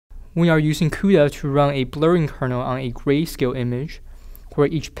we are using CUDA to run a blurring kernel on a grayscale image where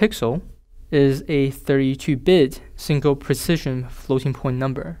each pixel is a 32-bit single precision floating point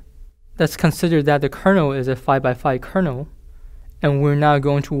number. Let's consider that the kernel is a 5x5 kernel, and we're not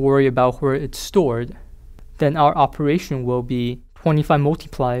going to worry about where it's stored. Then our operation will be 25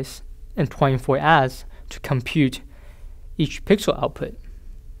 multiplies and 24 adds to compute each pixel output.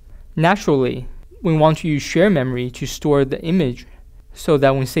 Naturally, we want to use shared memory to store the image so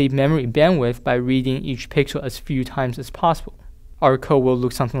that we save memory bandwidth by reading each pixel as few times as possible. Our code will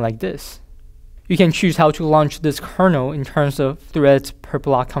look something like this. You can choose how to launch this kernel in terms of threads per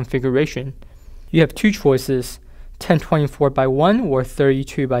block configuration. You have two choices, 1024 by 1 or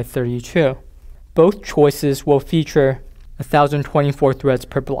 32 by 32. Both choices will feature 1024 threads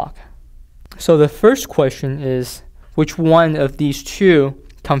per block. So the first question is, which one of these two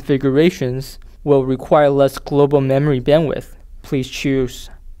configurations will require less global memory bandwidth? Please choose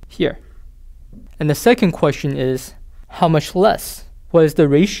here. And the second question is, how much less? What is the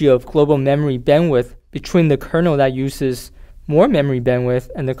ratio of global memory bandwidth between the kernel that uses more memory bandwidth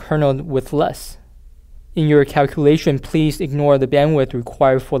and the kernel with less? In your calculation, please ignore the bandwidth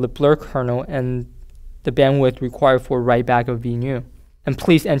required for the blur kernel and the bandwidth required for write back of VNU. And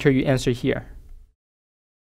please enter your answer here.